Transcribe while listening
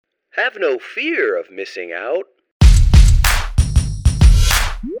Have no fear of missing out.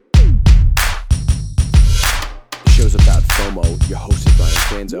 The show's about FOMO. Your host is Brian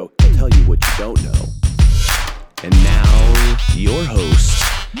Fanzo. He'll tell you what you don't know. And now, your host,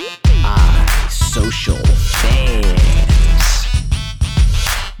 iSocial Fans.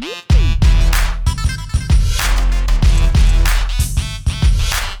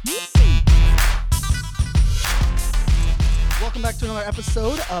 Welcome back to another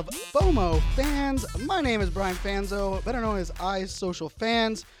episode of FOMO Fans. My name is Brian Fanzo, better known as iSocial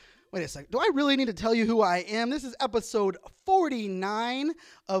Fans. Wait a second. Do I really need to tell you who I am? This is episode 49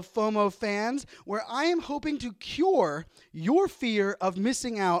 of FOMO Fans, where I am hoping to cure your fear of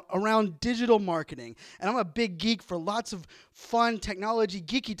missing out around digital marketing. And I'm a big geek for lots of fun technology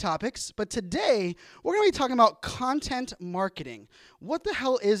geeky topics, but today we're going to be talking about content marketing. What the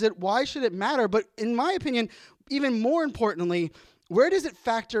hell is it? Why should it matter? But in my opinion, even more importantly, where does it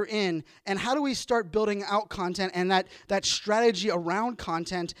factor in, and how do we start building out content and that strategy around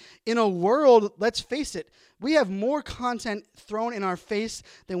content in a world, let's face it, we have more content thrown in our face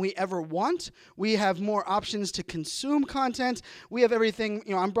than we ever want. We have more options to consume content. We have everything,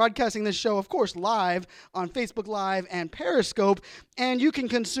 I'm broadcasting this show, of course, live on Facebook Live and Periscope, and you can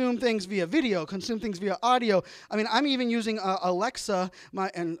consume things via video, consume things via audio. I mean, I'm even using Alexa,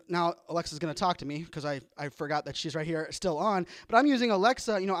 and now Alexa's going to talk to me because I forgot that she's right here still on, but I'm using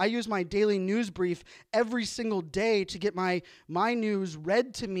Alexa. I use my daily news brief every single day to get my news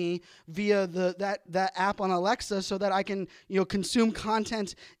read to me via that app on Alexa, so that I can consume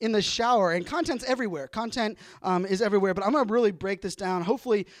content in the shower. And content's everywhere. Content is everywhere. But I'm going to really break this down.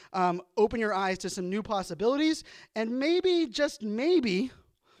 Hopefully, open your eyes to some new possibilities, and maybe, just maybe,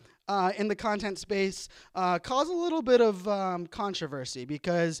 in the content space, cause a little bit of controversy,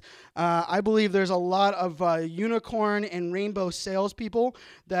 because I believe there's a lot of unicorn and rainbow salespeople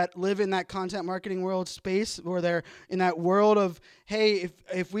that live in that content marketing world space, where they're in that world of, hey,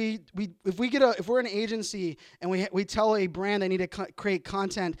 if we're an agency and we tell a brand they need to create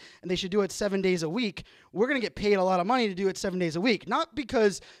content and they should do it 7 days a week, we're going to get paid a lot of money to do it 7 days a week, not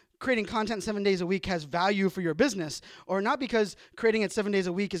because creating content 7 days a week has value for your business, or not because creating it 7 days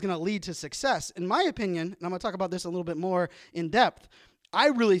a week is going to lead to success. In my opinion, and I'm going to talk about this a little bit more in depth, I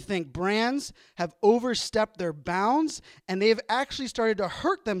really think brands have overstepped their bounds, and they've actually started to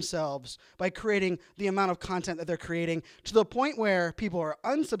hurt themselves by creating the amount of content that they're creating, to the point where people are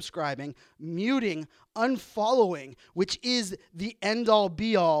unsubscribing, muting, unfollowing, which is the end-all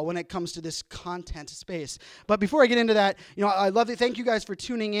be-all when it comes to this content space. But before I get into that, I'd love to thank you guys for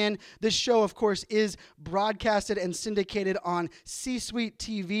tuning in. This show, of course, is broadcasted and syndicated on C-Suite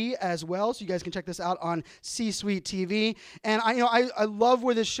TV as well, so you guys can check this out on C-Suite TV. And I love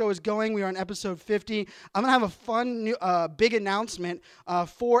where this show is going. We are on episode 50. I'm gonna have a fun new, big announcement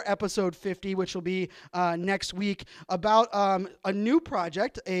for episode 50, which will be next week, about a new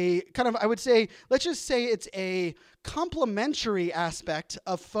project, a kind of, I would say, let's just say it's a complementary aspect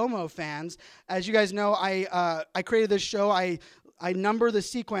of FOMO Fans. As you guys know, I created this show. I number the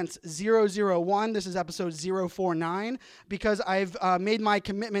sequence 001. This is episode 049, because I've made my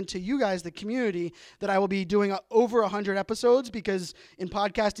commitment to you guys, the community, that I will be doing over 100 episodes, because in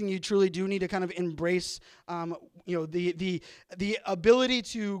podcasting, you truly do need to kind of embrace, the ability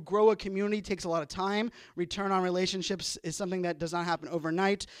to grow a community takes a lot of time. Return on relationships is something that does not happen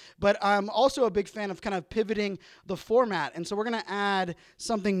overnight. But I'm also a big fan of kind of pivoting the format. And so we're going to add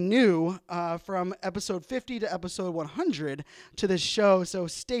something new from episode 50 to episode 100 to this show, so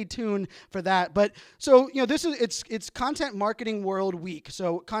stay tuned for that. But so this is it's Content Marketing World Week.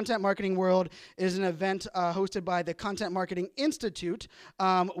 So Content Marketing World is an event hosted by the Content Marketing Institute,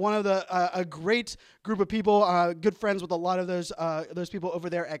 one of a great group of people, good friends with a lot of those people over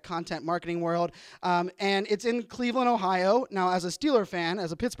there at Content Marketing World, and it's in Cleveland, Ohio. Now, as a Steeler fan,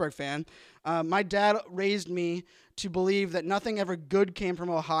 as a Pittsburgh fan, my dad raised me to believe that nothing ever good came from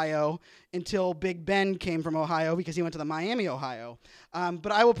Ohio until Big Ben came from Ohio, because he went to the Miami, Ohio.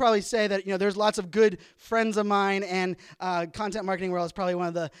 But I will probably say that there's lots of good friends of mine, and Content Marketing World is probably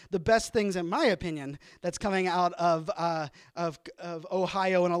one of the best things, in my opinion, that's coming out of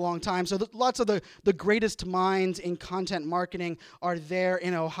Ohio in a long time. So lots of the greatest minds in content marketing are there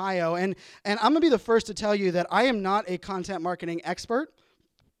in Ohio, and I'm gonna be the first to tell you that I am not a content marketing expert.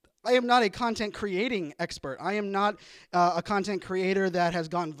 I am not a content creating expert. I am not a content creator that has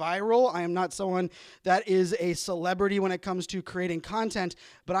gone viral. I am not someone that is a celebrity when it comes to creating content,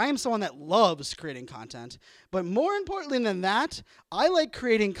 but I am someone that loves creating content. But more importantly than that, I like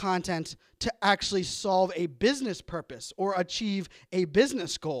creating content to actually solve a business purpose or achieve a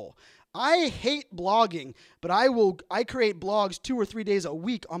business goal. I hate blogging, but I create blogs 2 or 3 days a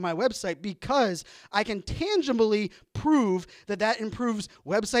week on my website because I can tangibly prove that improves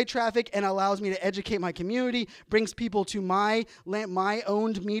website traffic and allows me to educate my community, brings people to my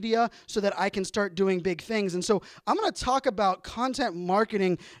owned media so that I can start doing big things. And so I'm going to talk about content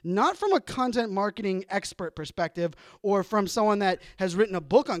marketing, not from a content marketing expert perspective or from someone that has written a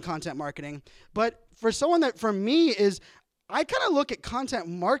book on content marketing, but for someone that, for me, is I kind of look at content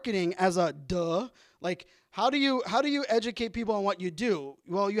marketing as a like how do you educate people on what you do?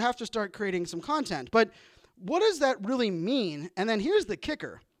 Well, you have to start creating some content. But what does that really mean? And then here's the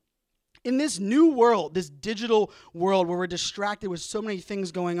kicker. In this new world, this digital world where we're distracted with so many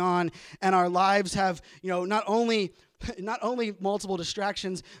things going on and our lives have, not only multiple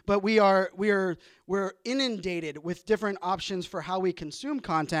distractions, but we're inundated with different options for how we consume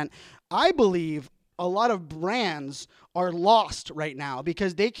content. I believe a lot of brands are lost right now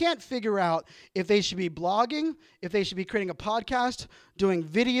because they can't figure out if they should be blogging, if they should be creating a podcast, doing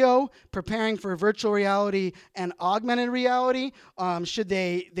video, preparing for virtual reality and augmented reality. Should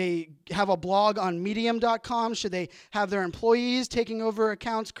they have a blog on medium.com? Should they have their employees taking over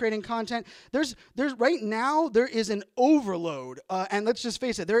accounts, creating content? There's right now there is an overload, and let's just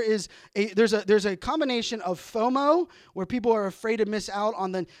face it, there's a combination of FOMO where people are afraid to miss out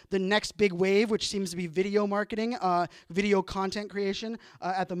on the next big wave, which seems to be video marketing, video content creation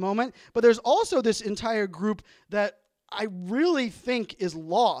at the moment. But there's also this entire group that I really think is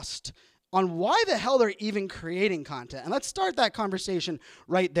lost on why the hell they're even creating content. And let's start that conversation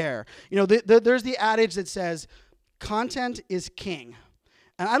right there. There's the adage that says content is king.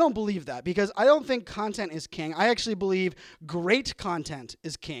 And I don't believe that because I don't think content is king. I actually believe great content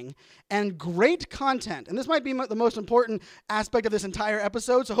is king. And great content, and this might be the most important aspect of this entire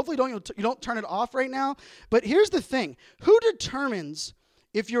episode, so hopefully you don't turn it off right now. But here's the thing. Who determines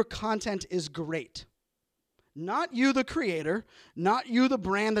if your content is great? Not you, the creator, not you, the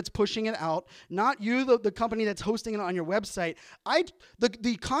brand that's pushing it out, not you, the company that's hosting it on your website.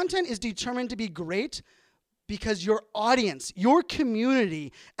 The content is determined to be great because your audience, your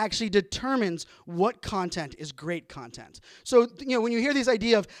community actually determines what content is great content. So, when you hear this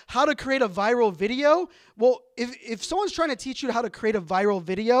idea of how to create a viral video, well, if someone's trying to teach you how to create a viral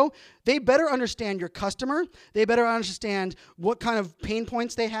video, they better understand your customer. They better understand what kind of pain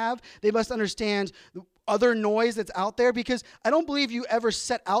points they have. They must understand other noise that's out there, because I don't believe you ever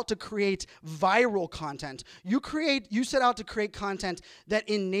set out to create viral content. You set out to create content that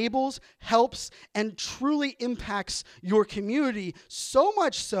enables, helps, and truly impacts your community, so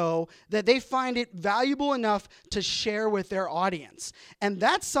much so that they find it valuable enough to share with their audience. And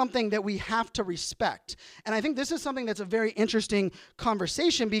that's something that we have to respect. And I think this is something that's a very interesting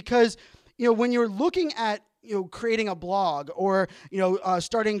conversation because, when you're looking at creating a blog or,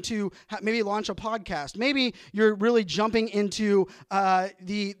 starting to maybe launch a podcast. Maybe you're really jumping into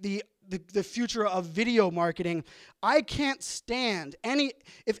the future of video marketing. I can't stand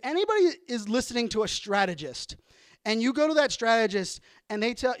if anybody is listening to a strategist and you go to that strategist and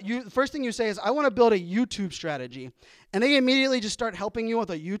they tell you, the first thing you say is, I want to build a YouTube strategy. And they immediately just start helping you with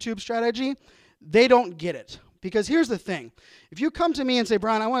a YouTube strategy. They don't get it. Because here's the thing. If you come to me and say,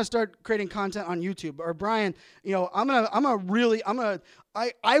 Brian, I want to start creating content on YouTube, or Brian, I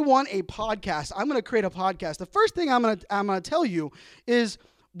want a podcast. I'm going to create a podcast. The first thing I'm going to tell you is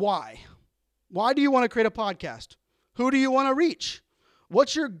why. Why do you want to create a podcast? Who do you want to reach?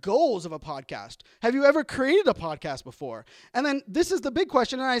 What's your goals of a podcast? Have you ever created a podcast before? And then this is the big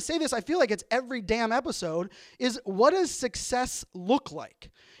question, and I say this, I feel like it's every damn episode, is what does success look like?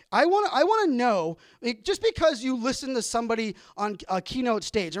 I want to know, just because you listen to somebody on a keynote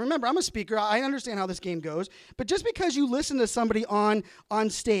stage, and remember, I'm a speaker, I understand how this game goes, but just because you listen to somebody on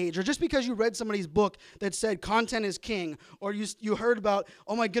stage, or just because you read somebody's book that said content is king, or you heard about,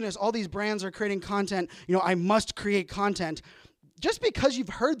 oh my goodness, all these brands are creating content, I must create content. Just because you've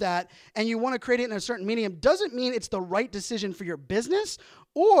heard that and you want to create it in a certain medium doesn't mean it's the right decision for your business,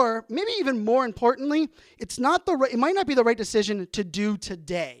 or maybe even more importantly, it might not be the right decision to do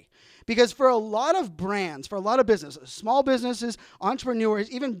today. Because for a lot of brands, for a lot of businesses, small businesses, entrepreneurs,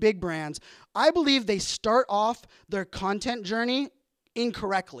 even big brands, I believe they start off their content journey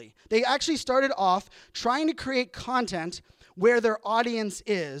incorrectly. They actually started off trying to create content where their audience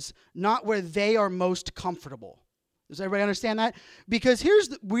is, not where they are most comfortable. Does everybody understand that? Because here's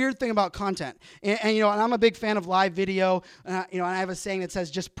the weird thing about content. And I'm a big fan of live video. And I have a saying that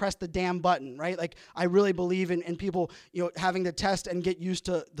says, just press the damn button, right? Like, I really believe in people, having to test and get used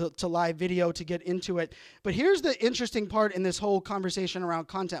to live video to get into it. But here's the interesting part in this whole conversation around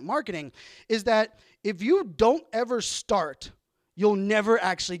content marketing is that if you don't ever start, you'll never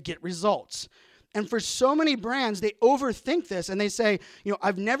actually get results. And for so many brands, they overthink this and they say,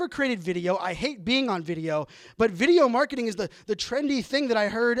 I've never created video. I hate being on video, but video marketing is the trendy thing that I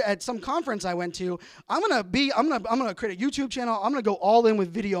heard at some conference I went to. I'm gonna create a YouTube channel. I'm gonna go all in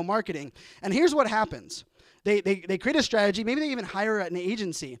with video marketing. And here's what happens. They create a strategy, maybe they even hire an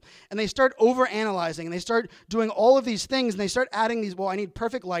agency, and they start over-analyzing, and they start doing all of these things, and they start adding these, I need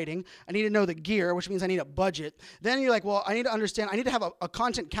perfect lighting, I need to know the gear, which means I need a budget. Then you're like, I need to understand, I need to have a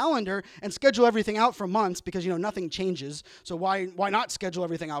content calendar and schedule everything out for months because, nothing changes, so why not schedule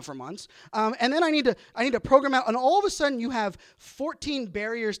everything out for months? And then I need to program out, and all of a sudden you have 14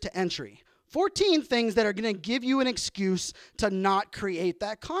 barriers to entry. 14 things that are going to give you an excuse to not create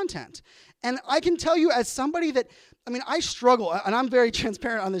that content. And I can tell you as somebody that, I struggle, and I'm very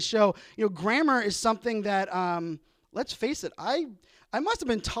transparent on this show. Grammar is something that, let's face it, I must have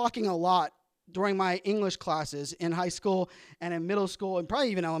been talking a lot during my English classes in high school and in middle school and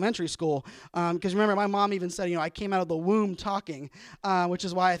probably even elementary school. Because remember, my mom even said, I came out of the womb talking, which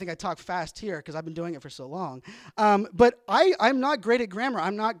is why I think I talk fast here because I've been doing it for so long. But I'm not great at grammar.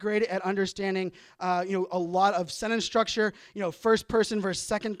 I'm not great at understanding, a lot of sentence structure, first person versus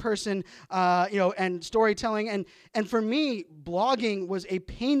second person, and storytelling. And for me, blogging was a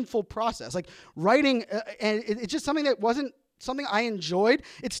painful process. Like writing, and it's just something that wasn't something I enjoyed.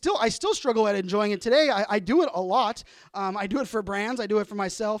 I still struggle at enjoying it today. I do it a lot. I do it for brands. I do it for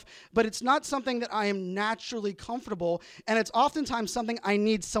myself. But it's not something that I am naturally comfortable. And it's oftentimes something I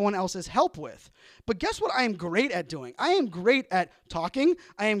need someone else's help with. But guess what I am great at doing? I am great at talking.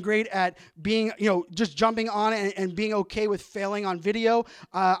 I am great at being, just jumping on and being okay with failing on video.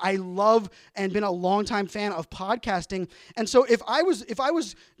 I love and been a longtime fan of podcasting. And so if I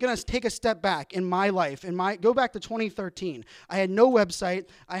was going to take a step back in my life, go back to 2013, I had no website.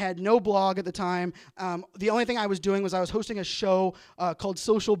 I had no blog at the time. The only thing I was doing was I was hosting a show called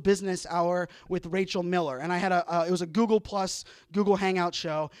Social Business Hour with Rachel Miller. And I had it was a Google Hangout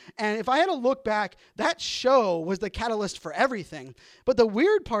show. And if I had to look back, that show was the catalyst for everything. But the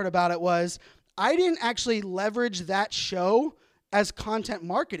weird part about it was I didn't actually leverage that show as content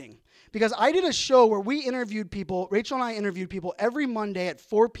marketing. Because I did a show where we interviewed people, Rachel and I interviewed people every Monday at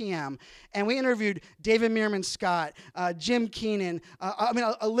 4 p.m., and we interviewed David Meerman Scott, Jim Keenan,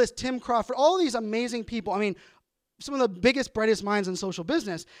 a list, Tim Crawford, all these amazing people. Some of the biggest, brightest minds in social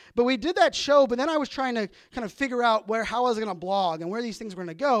business. But we did that show, but then I was trying to kind of figure out how I was going to blog and where these things were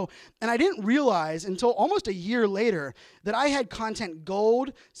going to go. And I didn't realize until almost a year later that I had content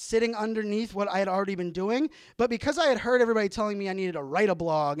gold sitting underneath what I had already been doing. But because I had heard everybody telling me I needed to write a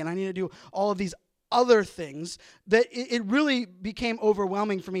blog and I needed to do all of these other things, that it really became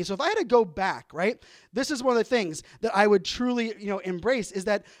overwhelming for me. So if I had to go back, right, this is one of the things that I would truly, embrace is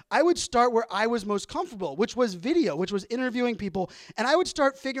that I would start where I was most comfortable, which was video, which was interviewing people. And I would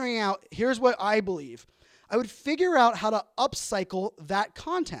start figuring out, here's what I believe. I would figure out how to upcycle that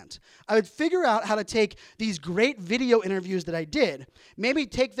content. I would figure out how to take these great video interviews that I did, maybe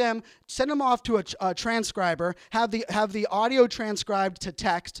take them, send them off to a transcriber, have the audio transcribed to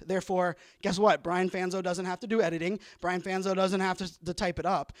text. Therefore, guess what? Brian Fanzo doesn't have to do editing. Brian Fanzo doesn't have to type it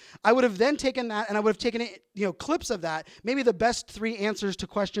up. I would have then taken that and I would have taken it, clips of that, maybe the best 3 answers to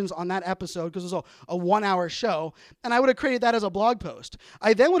questions on that episode because it was a 1-hour show, and I would have created that as a blog post.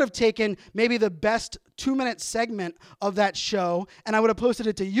 I then would have taken maybe the best 2-minute segment of that show, and I would have posted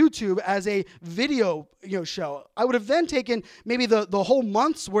it to YouTube as a video show. I would have then taken maybe the whole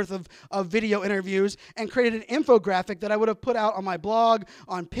month's worth of video interviews and created an infographic that I would have put out on my blog,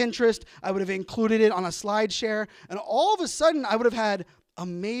 on Pinterest. I would have included it on a SlideShare, and all of a sudden I would have had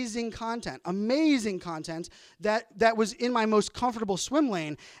amazing content that was in my most comfortable swim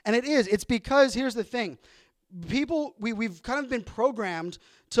lane. And it's because, here's the thing, we've kind of been programmed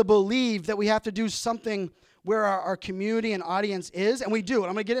to believe that we have to do something where our community and audience is, and we do, and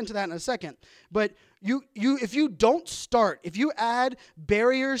I'm going to get into that in a second. But if you don't start, if you add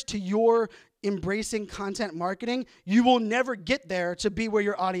barriers to your embracing content marketing, you will never get there to be where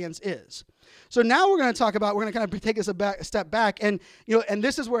your audience is. So now we're going to kind of take us a step back, and and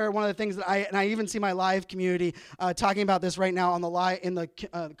this is where one of the things that I even see my live community talking about this right now on in the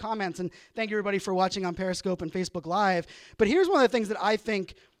comments. And thank you everybody for watching on Periscope and Facebook Live. But here's one of the things that I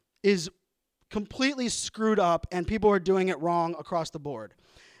think is completely screwed up, and people are doing it wrong across the board.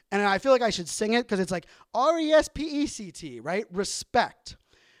 And I feel like I should sing it because it's like RESPECT, right? Respect.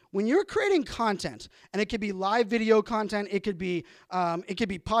 When you're creating content, and it could be live video content, it could be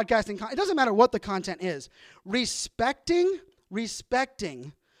podcasting content, it doesn't matter what the content is. Respecting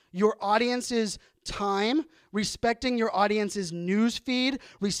your audience's time, respecting your audience's news feed,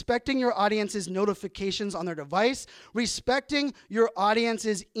 respecting your audience's notifications on their device, respecting your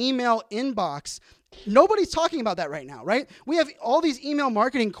audience's email inbox. Nobody's talking about that right now, right? We have all these email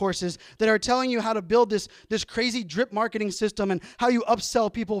marketing courses that are telling you how to build this crazy drip marketing system and how you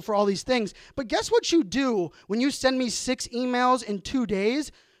upsell people for all these things. But guess what you do when you send me 6 emails in 2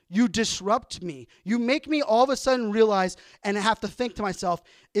 days? You disrupt me. You make me all of a sudden realize and have to think to myself,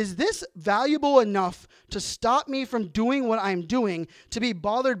 is this valuable enough to stop me from doing what I'm doing, to be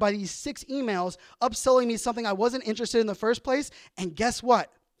bothered by these 6 emails upselling me something I wasn't interested in the first place? And guess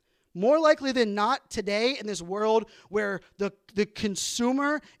what? More likely than not today in this world where the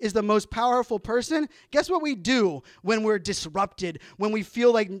consumer is the most powerful person, guess what we do when we're disrupted, when we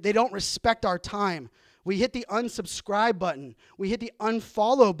feel like they don't respect our time? We hit the unsubscribe button. We hit the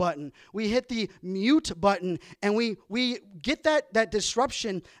unfollow button. We hit the mute button. And we get that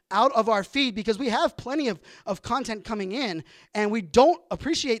disruption out of our feed because we have plenty of content coming in. And we don't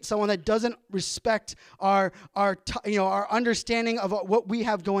appreciate someone that doesn't respect our understanding of what we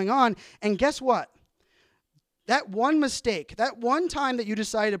have going on. And guess what? That one mistake, that one time that you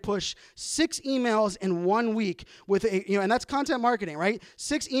decided to push 6 emails in 1 week with and that's content marketing, right?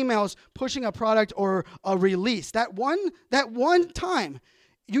 6 emails pushing a product or a release. That one time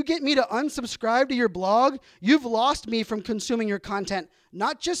you get me to unsubscribe to your blog, you've lost me from consuming your content,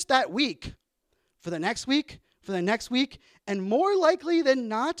 not just that week, for the next week, and more likely than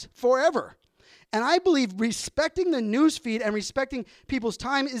not, forever. And I believe respecting the newsfeed and respecting people's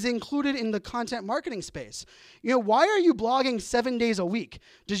time is included in the content marketing space. Why are you blogging 7 days a week?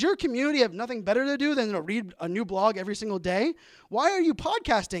 Does your community have nothing better to do than to read a new blog every single day? Why are you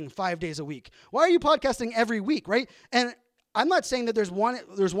podcasting 5 days a week? Why are you podcasting every week, right? And I'm not saying that there's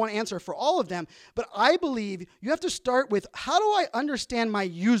one answer for all of them, but I believe you have to start with, how do I understand my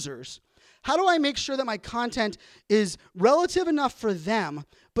users? How do I make sure that my content is relative enough for them,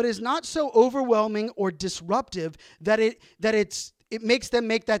 but is not so overwhelming or disruptive that it makes them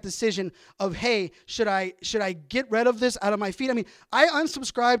make that decision of, hey, should I get rid of this out of my feed? I mean, I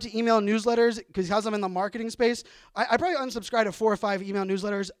unsubscribe to email newsletters because I'm in the marketing space. I probably unsubscribe to 4 or 5 email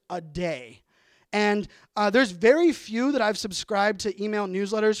newsletters a day. And there's very few that I've subscribed to email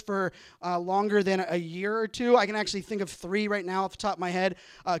newsletters for longer than a year or 2. I can actually think of 3 right now off the top of my head.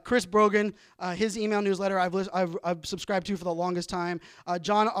 Chris Brogan, his email newsletter I've subscribed to for the longest time.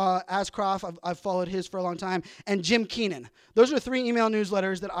 John Ascroft, I've followed his for a long time. And Jim Keenan. Those are 3 email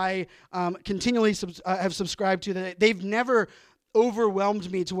newsletters that I continually have subscribed to. That they've never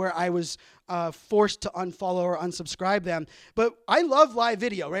overwhelmed me to where I was forced to unfollow or unsubscribe them. But I love live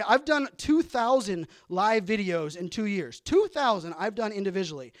video, right? I've done 2,000 live videos in 2 years. 2,000 I've done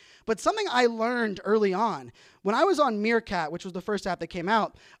individually. But something I learned early on, when I was on Meerkat, which was the first app that came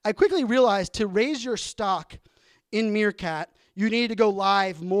out, I quickly realized to raise your stock in Meerkat, you need to go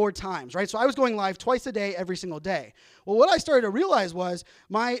live more times, right? So I was going live twice a day, every single day. Well, what I started to realize was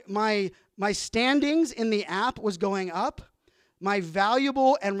my standings in the app was going up. My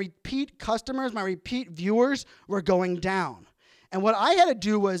valuable and repeat customers, my repeat viewers were going down. And what I had to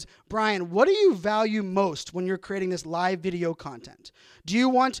do was, Brian, what do you value most when you're creating this live video content? Do you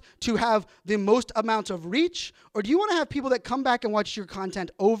want to have the most amount of reach, or do you want to have people that come back and watch your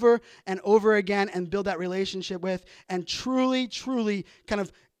content over and over again and build that relationship with and truly, truly kind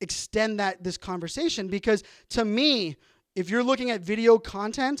of extend this conversation? Because to me, if you're looking at video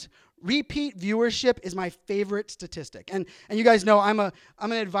content, repeat viewership is my favorite statistic. And you guys know I'm an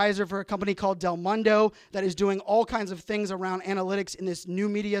advisor for a company called Del Mundo that is doing all kinds of things around analytics in this new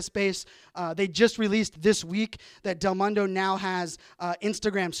media space. They just released this week that Del Mundo now has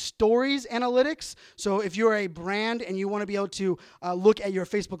Instagram Stories analytics. So if you're a brand and you want to be able to look at your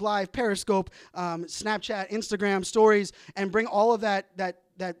Facebook Live, Periscope, Snapchat, Instagram Stories, and bring all of that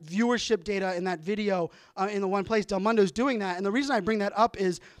viewership data in that video in the one place, Del Mundo's doing that. And the reason I bring that up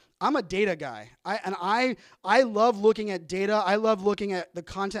is I'm a data guy. I love looking at data. I love looking at the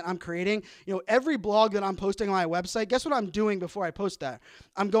content I'm creating. Every blog that I'm posting on my website, guess what I'm doing before I post that?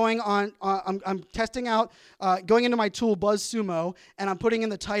 I'm going on, I'm testing out, going into my tool BuzzSumo, and I'm putting in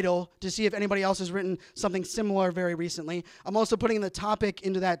the title to see if anybody else has written something similar very recently. I'm also putting the topic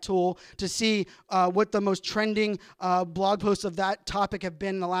into that tool to see what the most trending blog posts of that topic have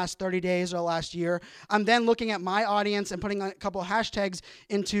been in the last 30 days or the last year. I'm then looking at my audience and putting a couple hashtags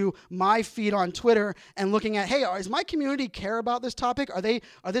into my feed on Twitter and looking at, hey, does my community care about this topic?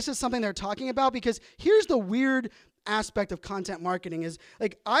 This is something they're talking about? Because here's the weird aspect of content marketing is,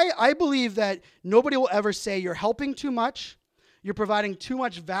 like, I believe that nobody will ever say you're helping too much, you're providing too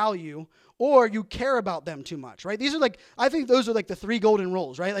much value, or you care about them too much, right? These are like, I think those are like the 3 golden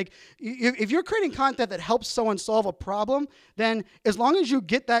rules, right? Like if you're creating content that helps someone solve a problem, then as long as you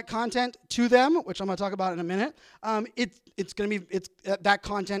get that content to them, which I'm going to talk about in a minute, that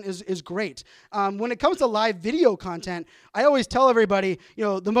content is great. When it comes to live video content, I always tell everybody,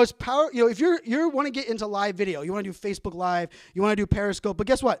 the most if you want to get into live video, you want to do Facebook Live, you want to do Periscope, but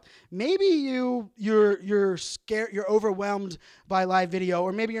guess what? Maybe you're scared, you're overwhelmed by live video,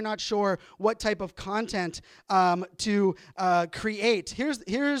 or maybe you're not sure what type of content to create. Here's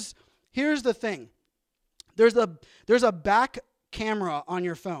the thing. There's a back camera on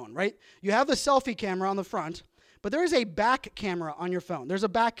your phone, right? You have the selfie camera on the front, but there is a back camera on your phone. There's a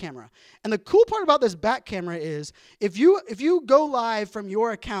back camera. And the cool part about this back camera is if you go live from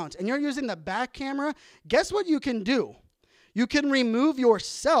your account and you're using the back camera, guess what you can do? You can remove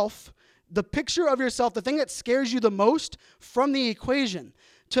yourself, the picture of yourself, the thing that scares you the most, from the equation.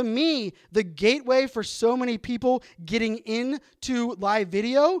 To me, the gateway for so many people getting into live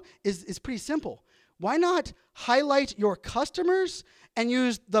video is pretty simple. Why not highlight your customers and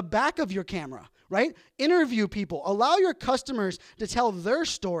use the back of your camera, right? Interview people. Allow your customers to tell their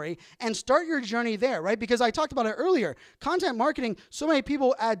story and start your journey there, right? Because I talked about it earlier. Content marketing, so many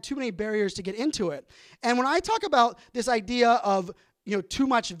people add too many barriers to get into it. And when I talk about this idea of too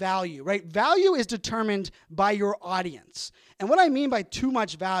much value, right? Value is determined by your audience. And what I mean by too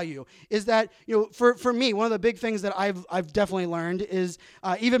much value is that, for me, one of the big things that I've definitely learned is,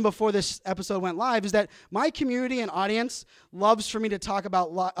 even before this episode went live, is that my community and audience loves for me to talk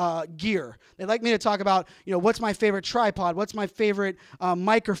about gear. They like me to talk about, what's my favorite tripod? What's my favorite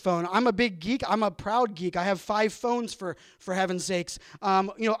microphone? I'm a big geek. I'm a proud geek. I have 5 phones for heaven's sakes.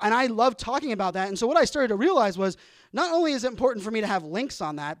 And I love talking about that. And so what I started to realize was, not only is it important for me to have links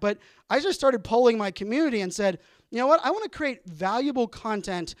on that, but I just started polling my community and said, you know what? I want to create valuable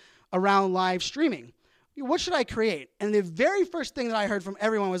content around live streaming. What should I create? And the very first thing that I heard from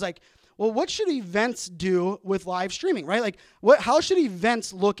everyone was like, well, what should events do with live streaming, right? Like, how should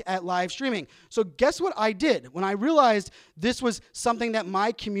events look at live streaming? So guess what I did? When I realized this was something that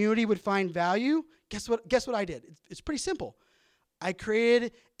my community would find value, guess what I did? It's pretty simple. I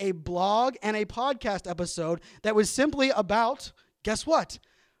created a blog and a podcast episode that was simply about, guess what?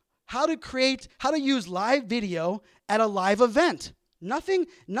 How to use live video at a live event. Nothing,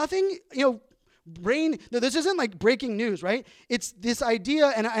 this isn't like breaking news, right? It's this idea,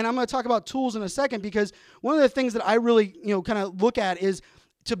 and I'm going to talk about tools in a second, because one of the things that I really, kind of look at is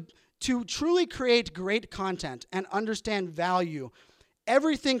to truly create great content and understand value.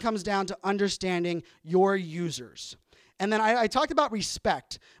 Everything comes down to understanding your users. And then I talked about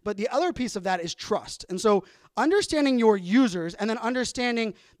respect, but the other piece of that is trust. And so understanding your users and then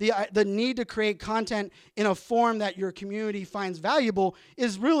understanding the need to create content in a form that your community finds valuable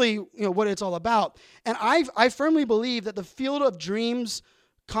is really what it's all about. And I firmly believe that the field of dreams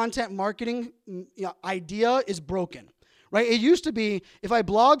content marketing idea is broken. Right? It used to be if I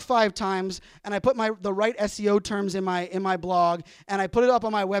blog 5 times and I put the right SEO terms in my blog and I put it up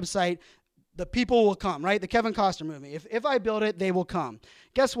on my website, the people will come, right? The Kevin Costner movie. If I build it, they will come.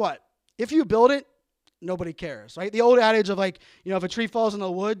 Guess what? If you build it, nobody cares, right? The old adage of like, if a tree falls in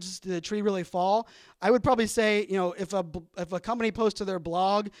the woods, did the tree really fall? I would probably say, if a company posts to their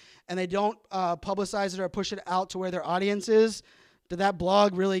blog and they don't publicize it or push it out to where their audience is, did that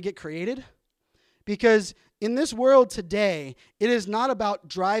blog really get created? Because in this world today, it is not about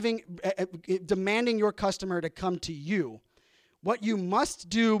demanding your customer to come to you. What you must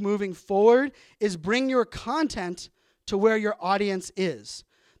do moving forward is bring your content to where your audience is.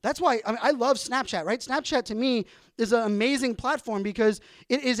 That's why I love Snapchat, right? Snapchat to me is an amazing platform because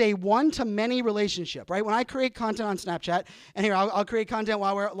it is a one-to-many relationship, right? When I create content on Snapchat, and here I'll create content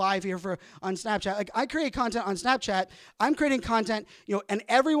while we're live here on Snapchat. Like I create content on Snapchat, I'm creating content, and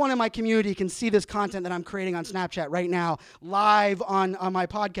everyone in my community can see this content that I'm creating on Snapchat right now, live on my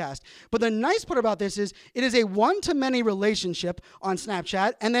podcast. But the nice part about this is it is a one-to-many relationship on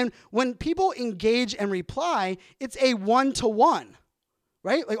Snapchat, and then when people engage and reply, it's a one-to-one.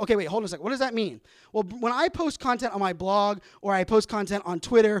 Right? Like, okay, wait, hold on a second. What does that mean? Well, when I post content on my blog, or I post content on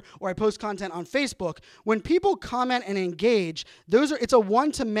Twitter, or I post content on Facebook, when people comment and engage, it's a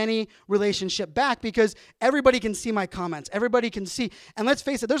one-to-many relationship back because everybody can see my comments. Everybody can see. And let's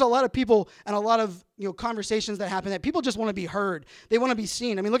face it, there's a lot of people and a lot of conversations that happen that people just want to be heard. They want to be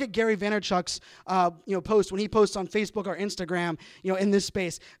seen. I mean, look at Gary Vaynerchuk's post when he posts on Facebook or Instagram, in this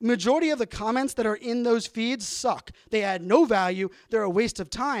space. Majority of the comments that are in those feeds suck. They add no value. They're a waste waste of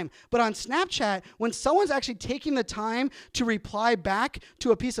time. But on Snapchat, when someone's actually taking the time to reply back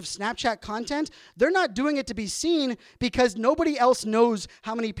to a piece of Snapchat content, they're not doing it to be seen because nobody else knows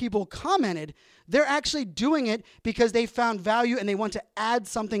how many people commented. They're actually doing it because they found value and they want to add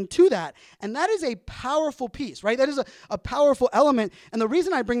something to that. And that is a powerful piece, right? That is a powerful element. And the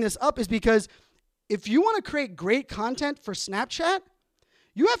reason I bring this up is because if you want to create great content for Snapchat,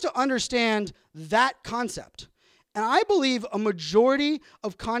 you have to understand that concept. And I believe a majority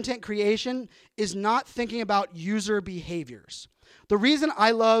of content creation is not thinking about user behaviors. The reason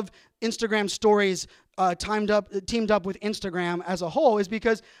I love Instagram stories teamed up with Instagram as a whole is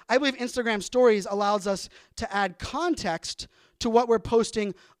because I believe Instagram stories allows us to add context to what we're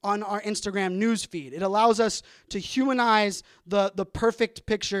posting on our Instagram news feed. It allows us to humanize the perfect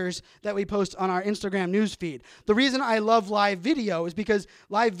pictures that we post on our Instagram news feed. The reason I love live video is because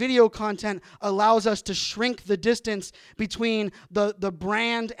live video content allows us to shrink the distance between the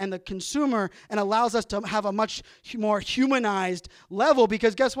brand and the consumer and allows us to have a much more humanized level,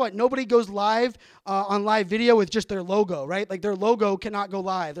 because guess what? Nobody goes live on live video with just their logo, right? Like their logo cannot go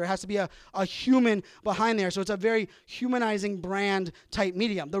live. There has to be a human behind there. So it's a very humanizing brand type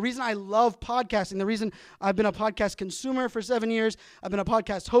medium. The reason I love podcasting, the reason I've been a podcast consumer for 7 years, I've been a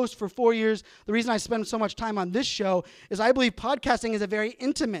podcast host for 4 years, the reason I spend so much time on this show is I believe podcasting is a very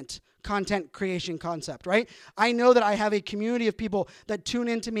intimate content creation concept, right? I know that I have a community of people that tune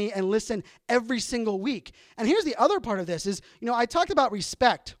into me and listen every single week. And here's the other part of this is, I talked about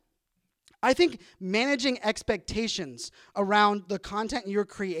respect. I think managing expectations around the content you're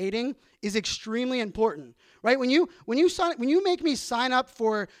creating is extremely important, right? When you make me sign up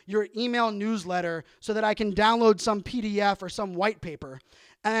for your email newsletter so that I can download some PDF or some white paper,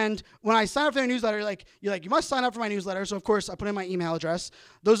 and when I sign up for your newsletter, you're like, you must sign up for my newsletter. So of course I put in my email address.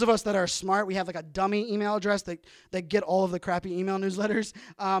 Those of us that are smart, we have like a dummy email address that get all of the crappy email newsletters.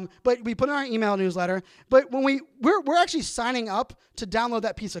 But we put in our email newsletter. But when we're actually signing up to download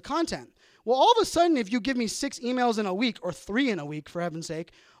that piece of content. Well, all of a sudden, if you give me 6 emails in a week, or 3 in a week, for heaven's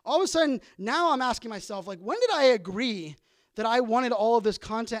sake, all of a sudden, now I'm asking myself, when did I agree that I wanted all of this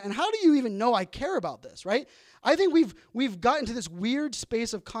content, and how do you even know I care about this, right? I think we've gotten to this weird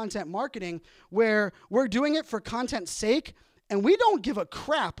space of content marketing where we're doing it for content's sake, and we don't give a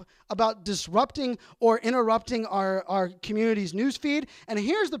crap about disrupting or interrupting our community's newsfeed. And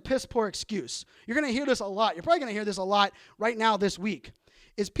here's the piss poor excuse. You're going to hear this a lot. You're probably going to hear this a lot right now this week.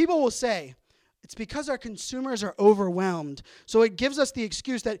 Is people will say, it's because our consumers are overwhelmed. So it gives us the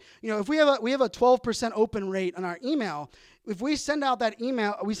excuse that, if we have a 12% open rate on our email, if we send out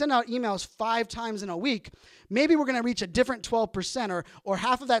emails 5 times in a week, maybe we're going to reach a different 12%, or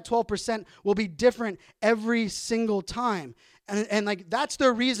half of that 12% will be different every single time. And that's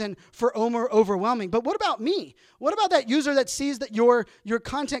their reason for overwhelming. But what about me? What about that user that sees that your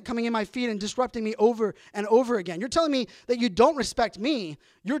content coming in my feed and disrupting me over and over again? You're telling me that you don't respect me.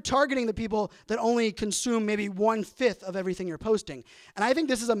 You're targeting the people that only consume maybe 1/5 of everything you're posting. And I think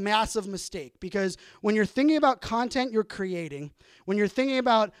this is a massive mistake, because when you're thinking about content you're creating, when you're thinking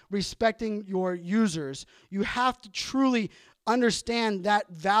about respecting your users, you have to truly understand that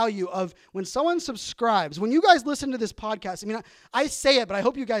value of when someone subscribes. When you guys listen to this podcast, I say it, but I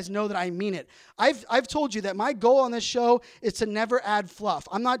hope you guys know that I mean it. I've told you that my goal on this show is to never add fluff.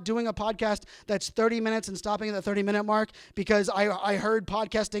 I'm not doing a podcast that's 30 minutes and stopping at the 30-minute mark because I heard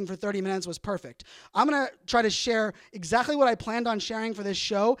podcasting for 30 minutes was perfect. I'm going to try to share exactly what I planned on sharing for this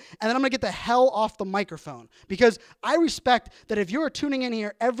show, and then I'm going to get the hell off the microphone, because I respect that if you're tuning in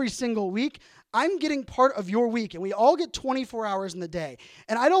here every single week, I'm getting part of your week, and we all get 24 hours in the day.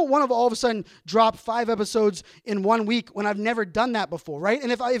 And I don't want to all of a sudden drop 5 episodes in 1 week when I've never done that before, right?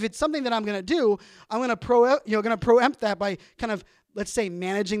 And if it's something that I'm going to do, I'm going to preempt that by kind of, let's say,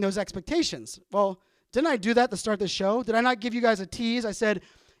 managing those expectations. Well, didn't I do that to start the show? Did I not give you guys a tease? I said,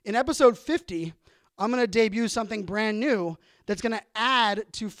 in episode 50, I'm going to debut something brand new that's going to add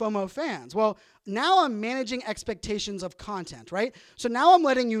to FOMO fans. Well, now I'm managing expectations of content, right? So now I'm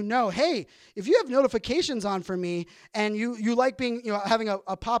letting you know, hey, if you have notifications on for me and you like being, having a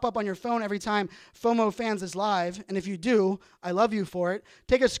pop-up on your phone every time FOMO Fans is live, and if you do, I love you for it,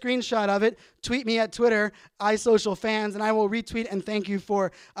 take a screenshot of it, tweet me at Twitter, iSocialFans, and I will retweet and thank you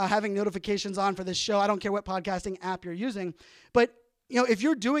for having notifications on for this show. I don't care what podcasting app you're using, but if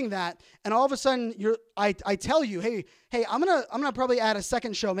you're doing that and all of a sudden I tell you, hey, I'm gonna probably add a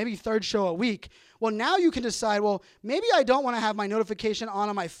second show, maybe third show a week. Well, now you can decide, well, maybe I don't want to have my notification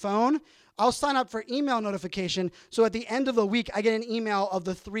on my phone. I'll sign up for email notification, so at the end of the week, I get an email of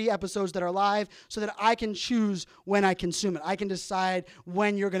the 3 episodes that are live so that I can choose when I consume it. I can decide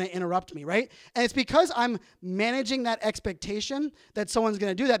when you're going to interrupt me, right? And it's because I'm managing that expectation that someone's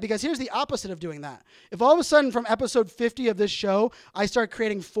going to do that, because here's the opposite of doing that. If all of a sudden from episode 50 of this show, I start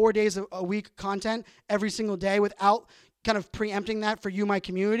creating 4 days a week content every single day without kind of preempting that for you, my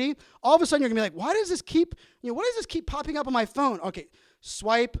community, all of a sudden you're going to be like, why does this keep popping up on my phone? Okay,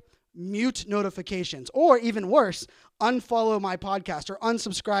 swipe, mute notifications, or even worse, unfollow my podcast or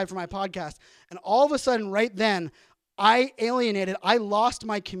unsubscribe from my podcast. And all of a sudden, right then, I lost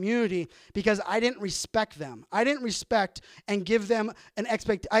my community because I didn't respect them. I didn't respect and give them an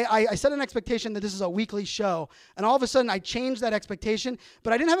I set an expectation that this is a weekly show, and all of a sudden I changed that expectation,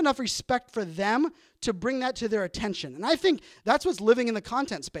 but I didn't have enough respect for them to bring that to their attention. And I think that's what's living in the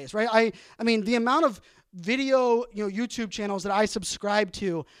content space, right? I mean, the amount of video, YouTube channels that I subscribe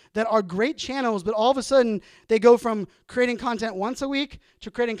to that are great channels, but all of a sudden they go from creating content once a week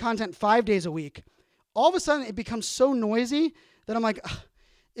to creating content 5 days a week. All of a sudden it becomes so noisy that I'm like,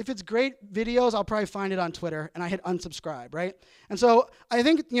 if it's great videos, I'll probably find it on Twitter, and I hit unsubscribe, right? And so I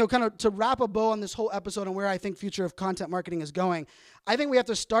think, kind of to wrap a bow on this whole episode and where I think future of content marketing is going, I think we have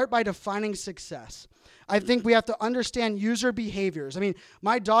to start by defining success. I think we have to understand user behaviors. I mean,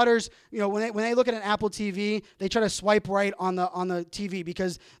 my daughters, when they look at an Apple TV, they try to swipe right on the TV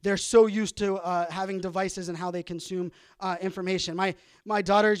because they're so used to having devices and how they consume information. My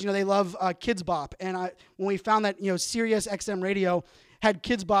daughters, they love Kids Bop, and when we found that Sirius XM Radio had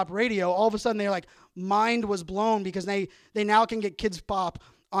Kids Bop radio, all of a sudden they're like, mind was blown, because they now can get Kids Bop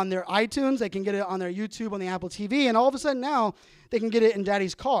on their iTunes, they can get it on their YouTube, on the Apple TV, and all of a sudden now they can get it in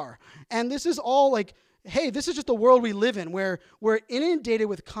Daddy's car. And this is all like, hey, this is just the world we live in, where we're inundated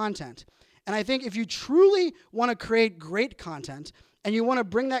with content. And I think if you truly want to create great content and you want to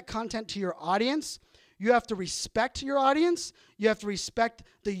bring that content to your audience, you have to respect your audience, you have to respect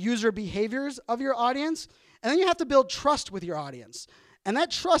the user behaviors of your audience, and then you have to build trust with your audience. And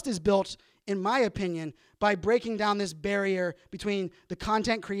that trust is built, in my opinion, by breaking down this barrier between the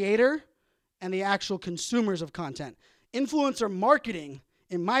content creator and the actual consumers of content. Influencer marketing,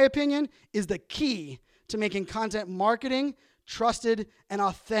 in my opinion, is the key to making content marketing trusted and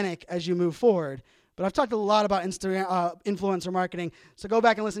authentic as you move forward. But I've talked a lot about influencer marketing, so go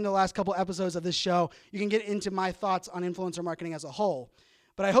back and listen to the last couple episodes of this show. You can get into my thoughts on influencer marketing as a whole.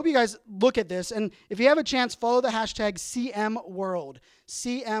 But I hope you guys look at this, and if you have a chance, follow the hashtag CMWorld,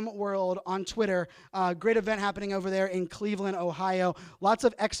 CMWorld on Twitter. Great event happening over there in Cleveland, Ohio. Lots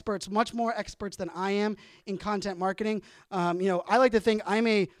of experts, much more experts than I am in content marketing. I like to think I'm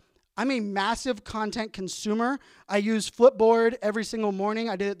a massive content consumer. I use Flipboard every single morning.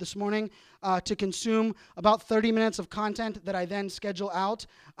 I did it this morning to consume about 30 minutes of content that I then schedule out.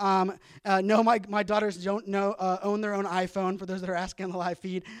 No, my daughters don't own their own iPhone, for those that are asking on the live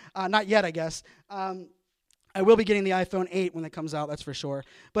feed. Not yet, I guess. I will be getting the iPhone 8 when it comes out, that's for sure.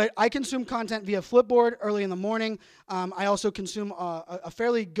 But I consume content via Flipboard early in the morning. I also consume a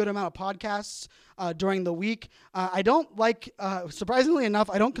fairly good amount of podcasts during the week. I don't like, surprisingly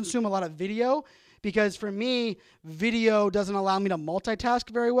enough, I don't consume a lot of video, because for me, video doesn't allow me to multitask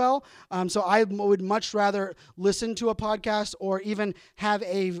very well. So I would much rather listen to a podcast or even have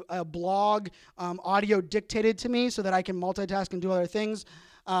a blog audio dictated to me so that I can multitask and do other things.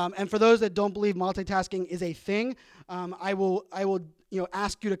 And for those that don't believe multitasking is a thing, I will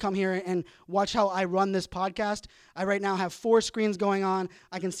ask you to come here and watch how I run this podcast. I right now have 4 screens going on.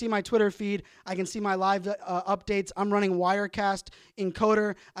 I can see my Twitter feed. I can see my live updates. I'm running Wirecast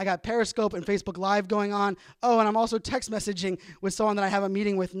Encoder. I got Periscope and Facebook Live going on. Oh, and I'm also text messaging with someone that I have a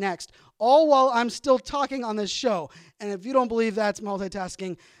meeting with next, all while I'm still talking on this show. And if you don't believe that's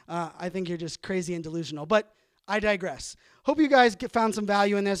multitasking, I think you're just crazy and delusional. But I digress. Hope you guys found some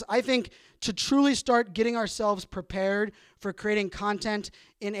value in this. I think to truly start getting ourselves prepared for creating content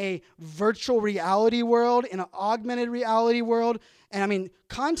in a virtual reality world, in an augmented reality world, and I mean,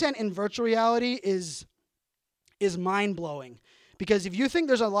 content in virtual reality is mind-blowing. Because if you think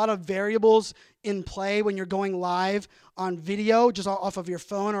there's a lot of variables in play when you're going live on video, just off of your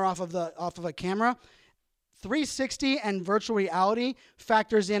phone or off of a camera, 360 and virtual reality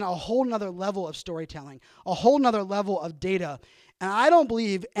factors in a whole nother level of storytelling, a whole nother level of data. And I don't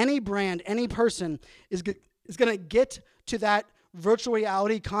believe any brand, any person is going to get to that virtual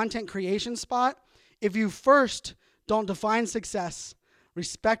reality content creation spot if you first don't define success,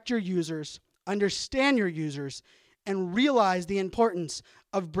 respect your users, understand your users, and realize the importance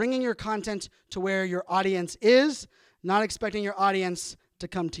of bringing your content to where your audience is, not expecting your audience to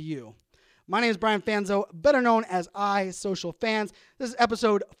come to you. My name is Brian Fanzo, better known as iSocialFans. This is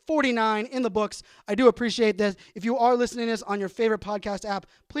episode 49 in the books. I do appreciate this. If you are listening to this on your favorite podcast app,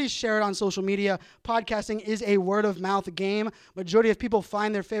 please share it on social media. Podcasting is a word-of-mouth game. Majority of people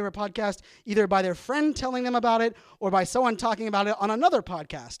find their favorite podcast either by their friend telling them about it or by someone talking about it on another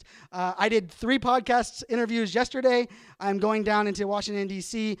podcast. I did 3 podcast interviews yesterday. I'm going down into Washington,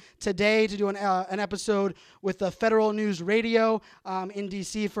 D.C. today to do an episode with the Federal News Radio in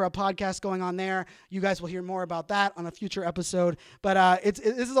D.C. for a podcast going on there. You guys will hear more about that on a future episode. But this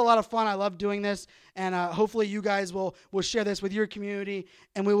is a lot of fun. I love doing this. And hopefully you guys will share this with your community.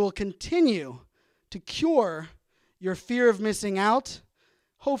 And we will continue to cure your fear of missing out,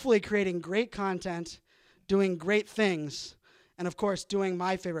 hopefully creating great content, doing great things, and of course doing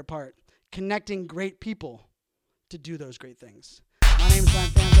my favorite part, connecting great people to do those great things. My name is Brian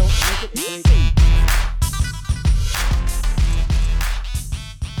Fanzo. Make it a great day.